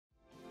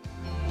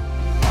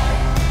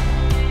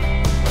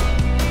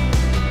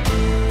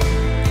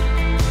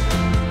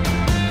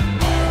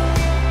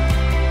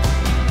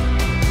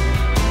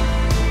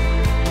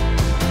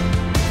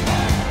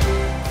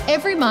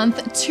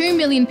month, 2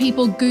 million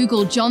people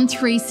Google John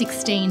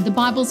 3:16, the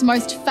Bible's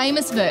most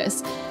famous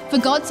verse. For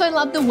God so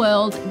loved the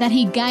world that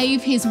he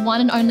gave his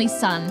one and only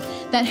Son,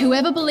 that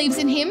whoever believes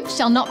in him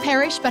shall not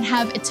perish but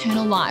have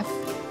eternal life.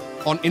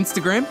 On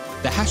Instagram,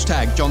 the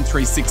hashtag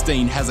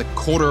John316 has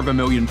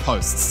 250,000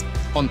 posts.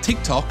 On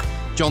TikTok,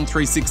 John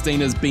 3:16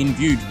 has been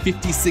viewed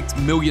 56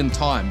 million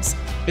times.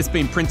 It's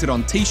been printed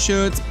on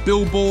t-shirts,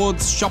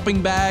 billboards,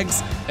 shopping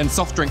bags, and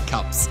soft drink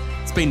cups.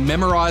 It's been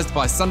memorised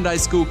by Sunday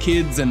school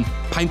kids and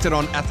painted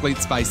on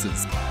athletes'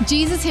 faces.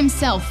 Jesus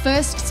himself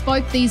first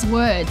spoke these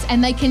words,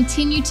 and they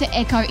continue to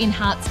echo in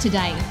hearts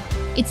today.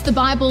 It's the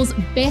Bible's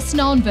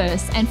best-known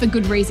verse, and for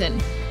good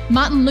reason.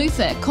 Martin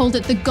Luther called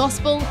it the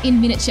gospel in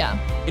miniature.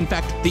 In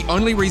fact, the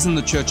only reason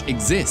the church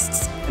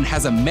exists and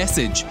has a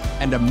message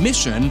and a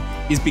mission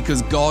is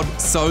because God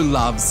so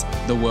loves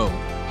the world.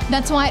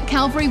 That's why at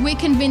Calvary we're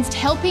convinced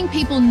helping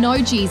people know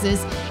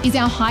Jesus is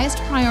our highest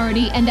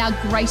priority and our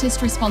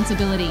greatest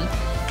responsibility.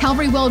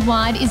 Calvary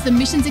Worldwide is the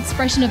missions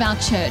expression of our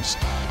church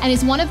and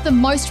is one of the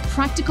most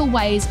practical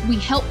ways we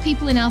help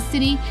people in our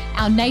city,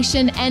 our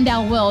nation and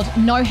our world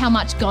know how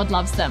much God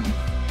loves them.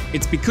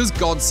 It's because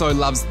God so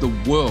loves the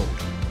world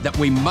that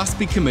we must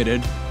be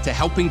committed to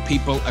helping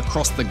people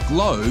across the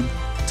globe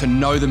to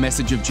know the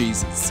message of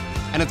Jesus.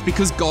 And it's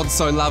because God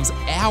so loves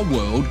our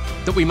world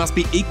that we must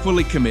be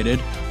equally committed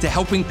to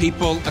helping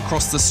people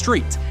across the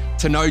street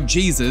to know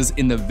Jesus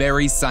in the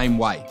very same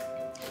way.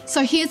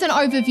 So here's an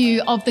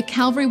overview of the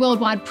Calvary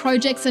Worldwide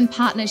projects and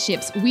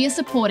partnerships we are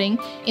supporting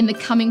in the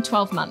coming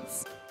 12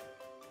 months.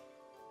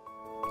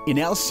 In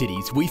our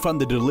cities, we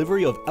fund the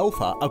delivery of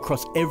Alpha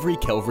across every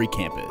Calvary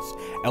campus.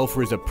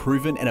 Alpha is a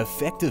proven and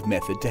effective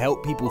method to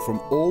help people from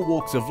all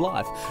walks of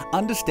life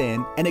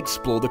understand and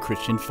explore the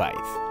Christian faith.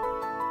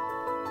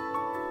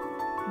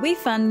 We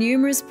fund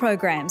numerous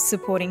programs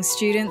supporting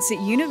students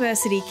at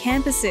university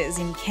campuses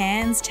in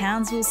Cairns,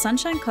 Townsville,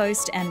 Sunshine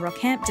Coast and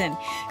Rockhampton.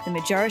 The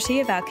majority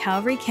of our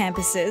Calvary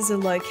campuses are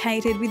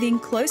located within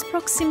close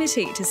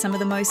proximity to some of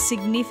the most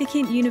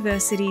significant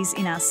universities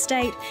in our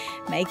state,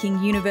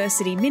 making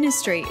university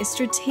ministry a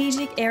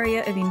strategic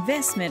area of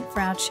investment for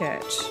our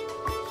church.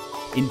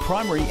 In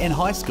primary and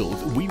high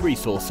schools, we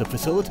resource the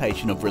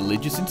facilitation of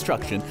religious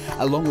instruction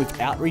along with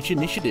outreach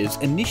initiatives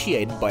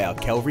initiated by our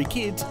Calvary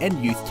kids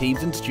and youth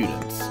teams and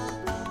students.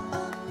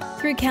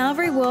 Through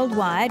Calvary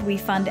Worldwide, we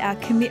fund our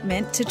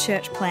commitment to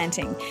church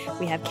planting.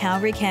 We have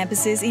Calvary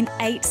campuses in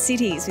 8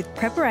 cities with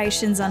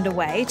preparations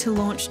underway to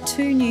launch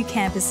 2 new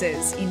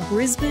campuses in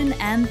Brisbane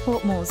and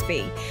Port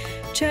Moresby.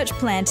 Church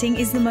planting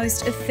is the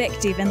most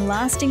effective and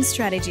lasting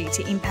strategy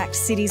to impact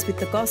cities with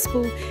the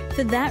gospel.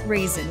 For that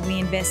reason, we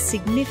invest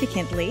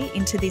significantly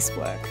into this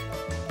work.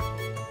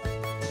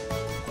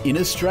 In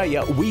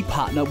Australia, we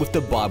partner with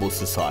the Bible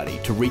Society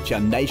to reach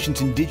our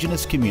nation's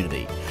Indigenous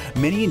community.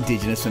 Many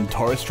Indigenous and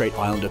Torres Strait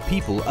Islander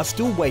people are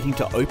still waiting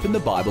to open the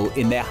Bible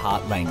in their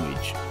heart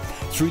language.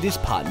 Through this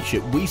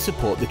partnership, we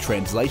support the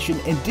translation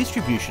and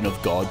distribution of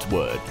God's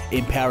Word,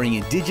 empowering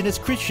Indigenous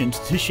Christians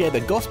to share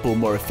the gospel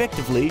more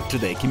effectively to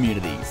their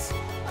communities.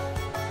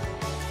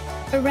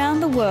 Around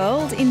the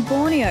world, in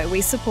Borneo,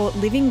 we support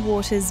Living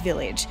Waters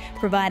Village,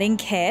 providing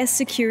care,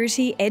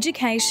 security,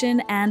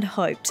 education and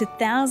hope to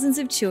thousands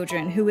of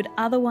children who would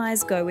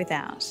otherwise go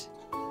without.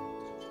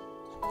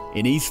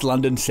 In East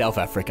London, South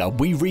Africa,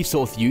 we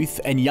resource youth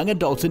and young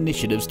adults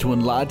initiatives to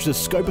enlarge the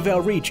scope of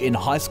our reach in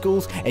high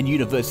schools and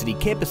university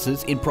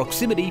campuses in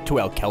proximity to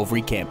our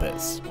Calvary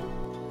campus.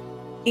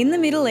 In the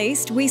Middle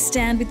East, we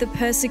stand with the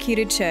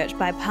persecuted church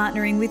by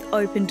partnering with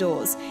Open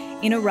Doors.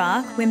 In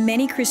Iraq, where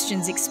many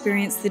Christians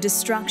experience the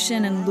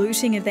destruction and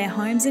looting of their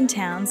homes and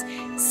towns,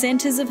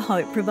 Centres of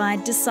Hope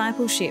provide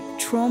discipleship,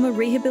 trauma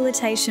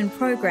rehabilitation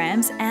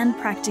programs and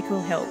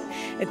practical help,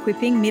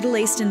 equipping Middle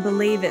Eastern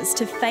believers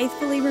to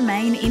faithfully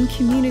remain in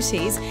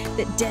communities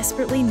that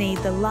desperately need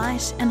the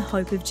light and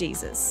hope of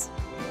Jesus.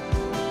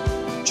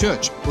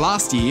 Church,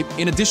 last year,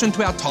 in addition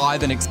to our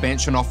tithe and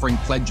expansion offering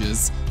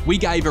pledges, we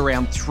gave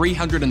around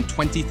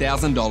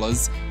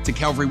 $320,000 to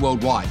Calvary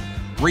Worldwide,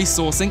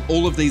 resourcing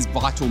all of these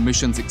vital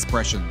missions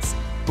expressions.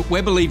 But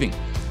we're believing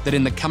that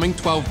in the coming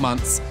 12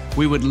 months,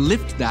 we would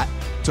lift that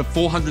to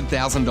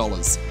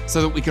 $400,000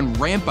 so that we can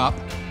ramp up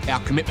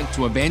our commitment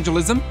to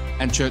evangelism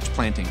and church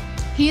planting.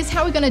 Here's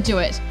how we're going to do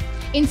it.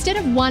 Instead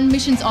of one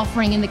missions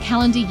offering in the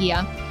calendar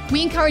year,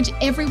 we encourage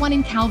everyone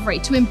in Calvary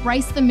to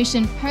embrace the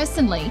mission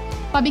personally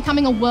by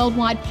becoming a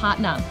worldwide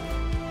partner.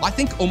 I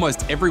think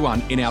almost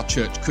everyone in our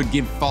church could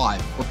give $5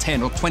 or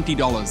 $10 or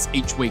 $20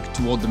 each week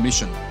toward the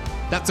mission.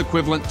 That's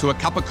equivalent to a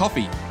cup of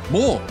coffee,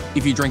 more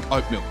if you drink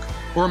oat milk,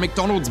 or a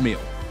McDonald's meal.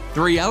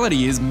 The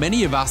reality is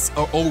many of us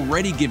are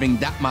already giving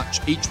that much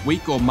each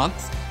week or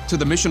month to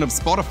the mission of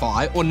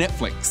Spotify or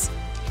Netflix.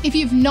 If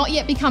you've not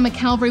yet become a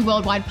Calvary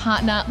Worldwide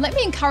partner, let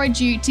me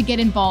encourage you to get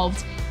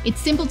involved. It's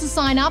simple to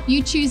sign up.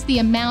 You choose the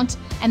amount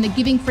and the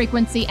giving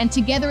frequency, and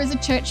together as a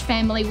church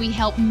family, we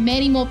help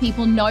many more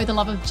people know the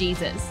love of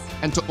Jesus.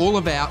 And to all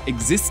of our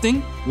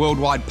existing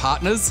worldwide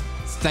partners,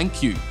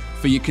 thank you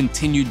for your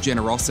continued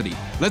generosity.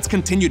 Let's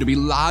continue to be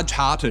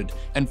large-hearted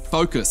and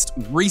focused,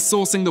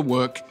 resourcing the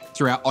work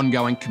through our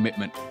ongoing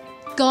commitment.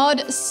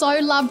 God so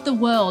loved the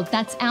world.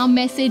 That's our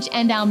message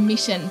and our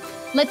mission.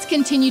 Let's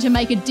continue to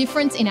make a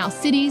difference in our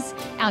cities,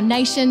 our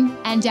nation,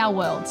 and our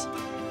world.